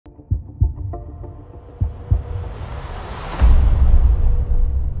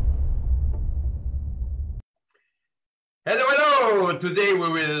today we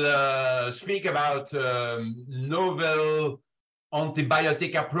will speak about novel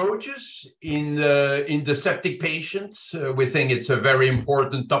antibiotic approaches in the septic patients. We think it's a very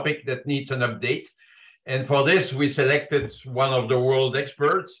important topic that needs an update. And for this, we selected one of the world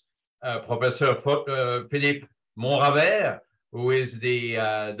experts, Professor Philippe Montravers, who is the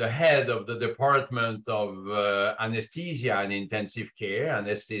head of the Department of Anesthesia and Intensive Care,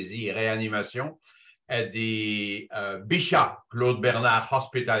 Anesthésie Réanimation, at the Bichat Claude Bernard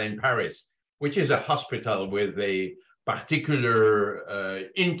Hospital in Paris, which is a hospital with a particular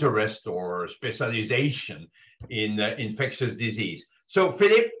interest or specialization in infectious disease. So,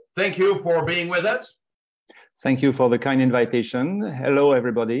 Philippe, thank you for being with us. Thank you for the kind invitation. Hello,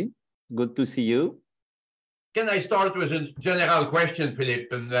 everybody. Good to see you. Can I start with a general question,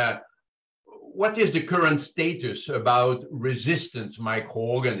 Philippe? And what is the current status about resistant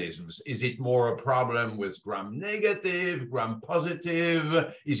microorganisms? Is it more a problem with gram-negative,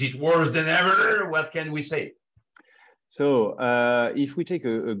 gram-positive? Is it worse than ever? What can we say? So if we take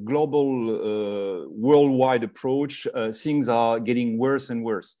a global, worldwide approach, things are getting worse and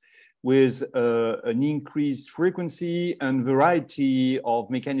worse, with an increased frequency and variety of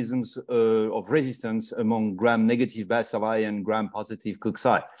mechanisms of resistance among gram-negative bacilli and gram-positive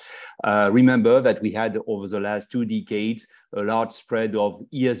cocci. Remember that we had, over the last 2 decades, a large spread of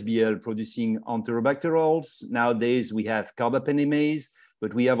ESBL-producing enterobacteriols. Nowadays, we have carbapenemase,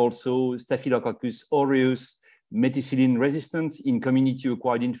 but we have also Staphylococcus aureus, methicillin resistance in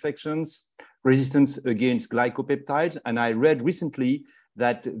community-acquired infections, resistance against glycopeptides, and I read recently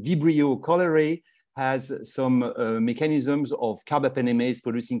that Vibrio cholerae has some mechanisms of carbapenemase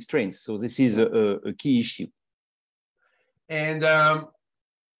producing strains. So this is a key issue. And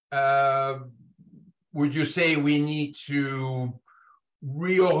would you say we need to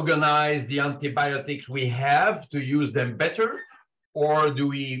reorganize the antibiotics we have to use them better? Or do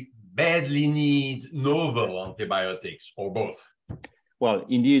we badly need novel antibiotics, or both? Well,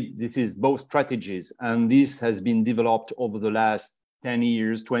 indeed, this is both strategies. And this has been developed over the last 10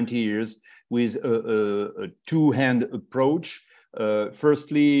 years, 20 years, with a two-hand approach.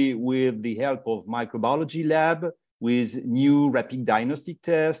 Firstly, with the help of microbiology lab, with new rapid diagnostic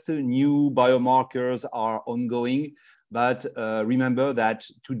tests, new biomarkers are ongoing. But remember that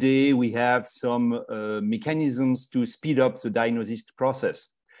today we have some mechanisms to speed up the diagnosis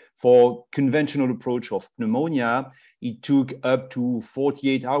process. For conventional approach of pneumonia, it took up to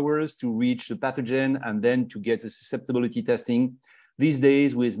 48 hours to reach the pathogen and then to get the susceptibility testing. These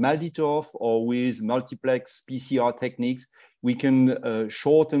days, with MALDI-TOF or with multiplex PCR techniques, we can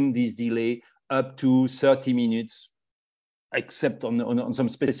shorten this delay up to 30 minutes, except on some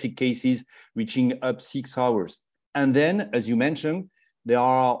specific cases, reaching up 6 hours. And then, as you mentioned, there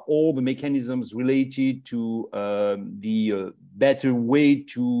are all the mechanisms related to the better way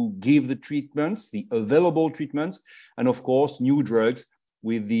to give the treatments, the available treatments, and of course, new drugs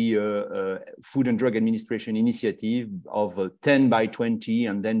with the Food and Drug Administration initiative of 10 by 20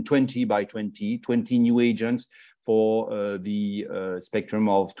 and then 20 by 20, 20 new agents for the spectrum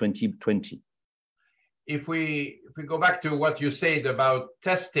of 2020. If we go back to what you said about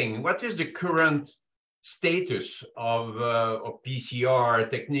testing, what is the current status of PCR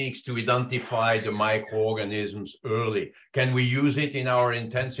techniques to identify the microorganisms early? Can we use it in our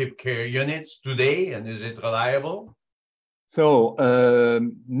intensive care units today, and is it reliable? So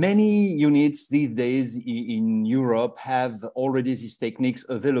many units these days in Europe have already these techniques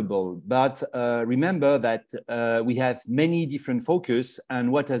available. But remember that we have many different focus,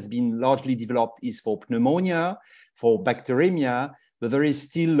 and what has been largely developed is for pneumonia, for bacteremia, but there is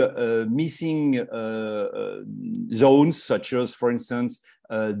still missing zones, such as, for instance,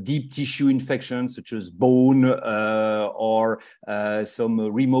 deep tissue infections, such as bone or some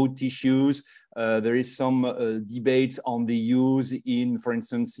remote tissues. There is some debates on the use in, for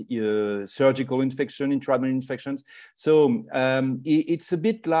instance, surgical infection, intraabdominal infections. So it's a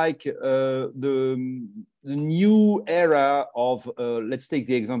bit like the new era of, let's take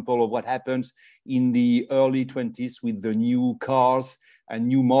the example of what happens in the early 20s with the new cars and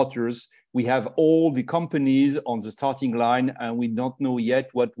new motors. We have all the companies on the starting line, and we don't know yet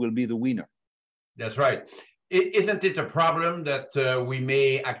what will be the winner. That's right. Isn't it a problem that we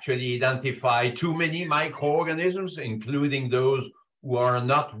may actually identify too many microorganisms, including those who are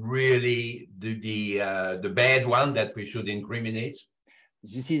not really the bad one that we should incriminate?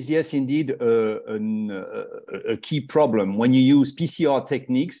 This is, yes, indeed, a key problem. When you use PCR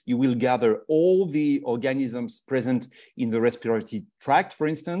techniques, you will gather all the organisms present in the respiratory tract, for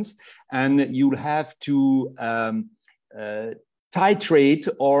instance, and you'll have to titrate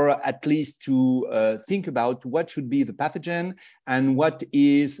or at least to think about what should be the pathogen and what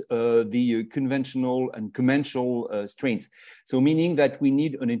is the conventional and commensal strains. So meaning that we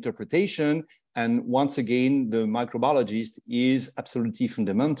need an interpretation, and once again, the microbiologist is absolutely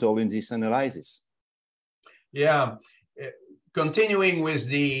fundamental in this analysis. Yeah, continuing with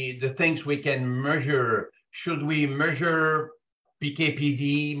the things we can measure, should we measure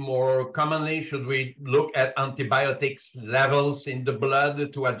PK/PD more commonly? Should we look at antibiotics levels in the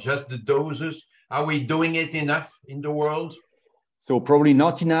blood to adjust the doses? Are we doing it enough in the world? So probably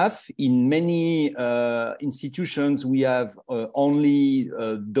not enough. In many institutions, we have only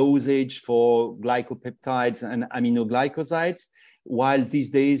dosage for glycopeptides and aminoglycosides, while these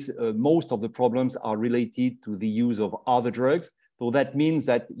days, most of the problems are related to the use of other drugs. So that means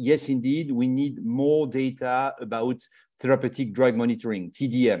that, yes, indeed, we need more data about therapeutic drug monitoring,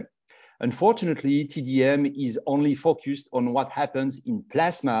 TDM. Unfortunately, TDM is only focused on what happens in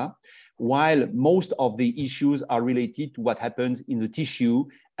plasma, while most of the issues are related to what happens in the tissue,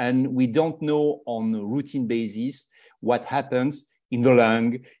 and we don't know on a routine basis what happens in the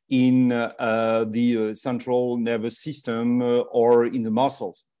lung, in the central nervous system, or in the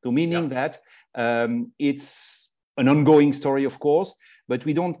muscles. So meaning that it's an ongoing story, of course, but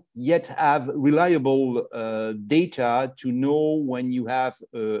we don't yet have reliable data to know when you have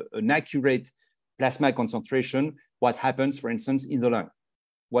an accurate plasma concentration, what happens, for instance, in the lung.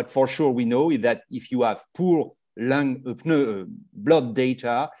 What for sure we know is that if you have poor lung blood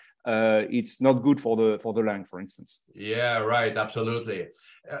data, it's not good for the lung, for instance. Yeah, right, absolutely.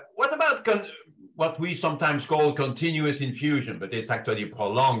 What about what we sometimes call continuous infusion, but it's actually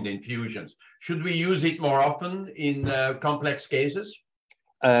prolonged infusions? Should we use it more often in complex cases?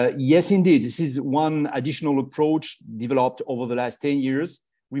 Yes, indeed. This is one additional approach developed over the last 10 years.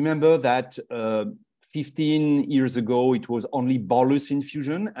 Remember that 15 years ago, it was only bolus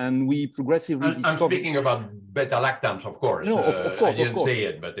infusion, and we progressively discovered... I'm speaking about beta-lactams, of course. No, of course, I didn't say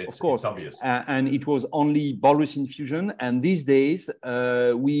it, but it's obvious. And it was only bolus infusion. And these days,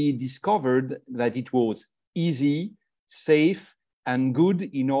 we discovered that it was easy, safe, and good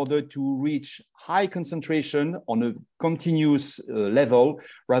in order to reach high concentration on a continuous level,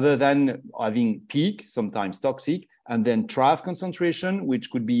 rather than having peak, sometimes toxic, and then trough concentration,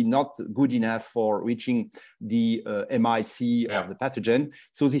 which could be not good enough for reaching the MIC of the pathogen.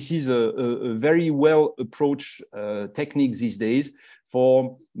 So this is a very well approached technique these days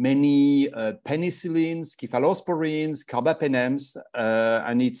for many penicillins, cephalosporins, carbapenems,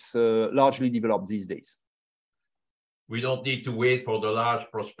 and it's largely developed these days. We don't need to wait for the large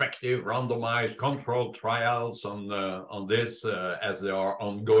prospective randomized controlled trials on this as they are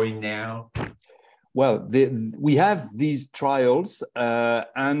ongoing now. Well, we have these trials,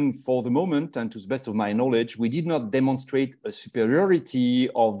 and for the moment, and to the best of my knowledge, we did not demonstrate a superiority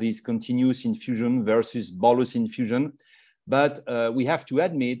of this continuous infusion versus bolus infusion. But we have to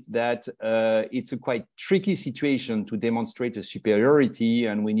admit that it's a quite tricky situation to demonstrate a superiority,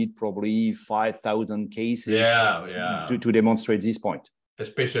 and we need probably 5,000 cases to demonstrate this point.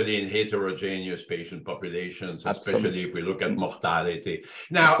 Especially in heterogeneous patient populations, especially if we look at mortality.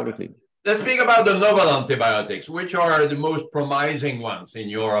 Now, let's speak about the novel antibiotics. Which are the most promising ones, in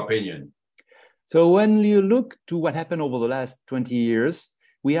your opinion? So when you look to what happened over the last 20 years,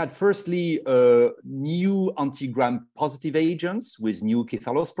 we had firstly new anti-gram positive agents with new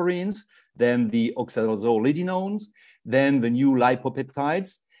cephalosporins, then the oxazolidinones, then the new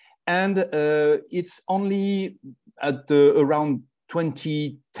lipopeptides. And it's only at around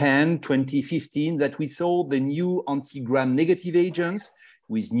 2010, 2015 that we saw the new anti-gram negative agents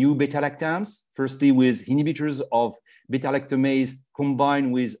with new beta-lactams, firstly with inhibitors of beta-lactamase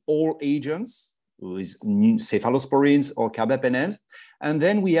combined with all agents, with new cephalosporins or carbapenems. And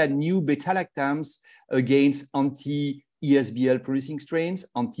then we had new beta-lactams against anti-ESBL producing strains,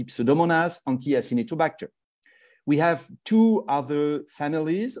 anti-Pseudomonas, anti-Acinetobacter. We have two other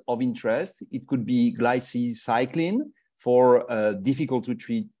families of interest. It could be glycycycline for difficult to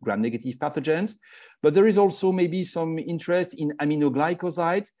treat gram-negative pathogens, but there is also maybe some interest in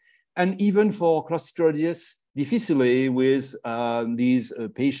aminoglycosides, and even for Clostridius difficile with these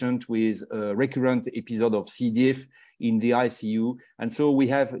patients with a recurrent episode of C. diff in the ICU. And so we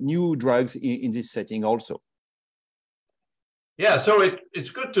have new drugs in this setting also. Yeah, so it's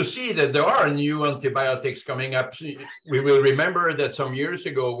good to see that there are new antibiotics coming up. We will remember that some years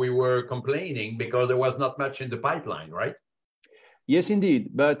ago we were complaining because there was not much in the pipeline, right? Yes, indeed.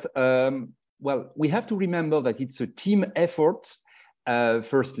 But, well, we have to remember that it's a team effort.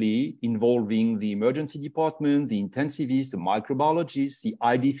 Firstly, involving the emergency department, the intensivist, the microbiologist, the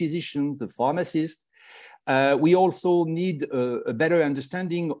ID physician, the pharmacist, We also need a better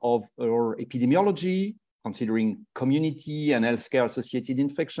understanding of our epidemiology, considering community and healthcare associated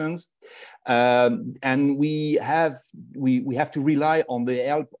infections. And we have to rely on the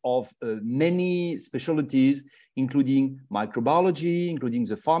help of many specialties, including microbiology, including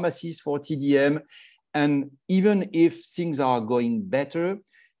the pharmacies for TDM. And even if things are going better,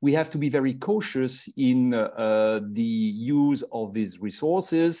 we have to be very cautious in the use of these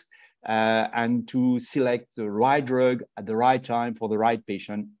resources and to select the right drug at the right time for the right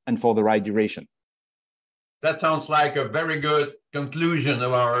patient and for the right duration. That sounds like a very good conclusion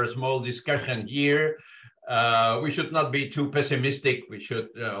of our small discussion here. We should not be too pessimistic. We should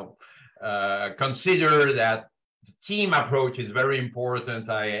consider that the team approach is very important.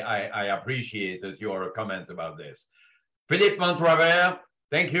 I appreciated your comment about this. Philippe Montravers,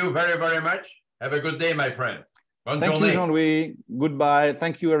 thank you very, very much. Have a good day, my friend. Thank you, Jean-Louis. Goodbye.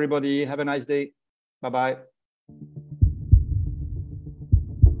 Thank you, everybody. Have a nice day. Bye-bye.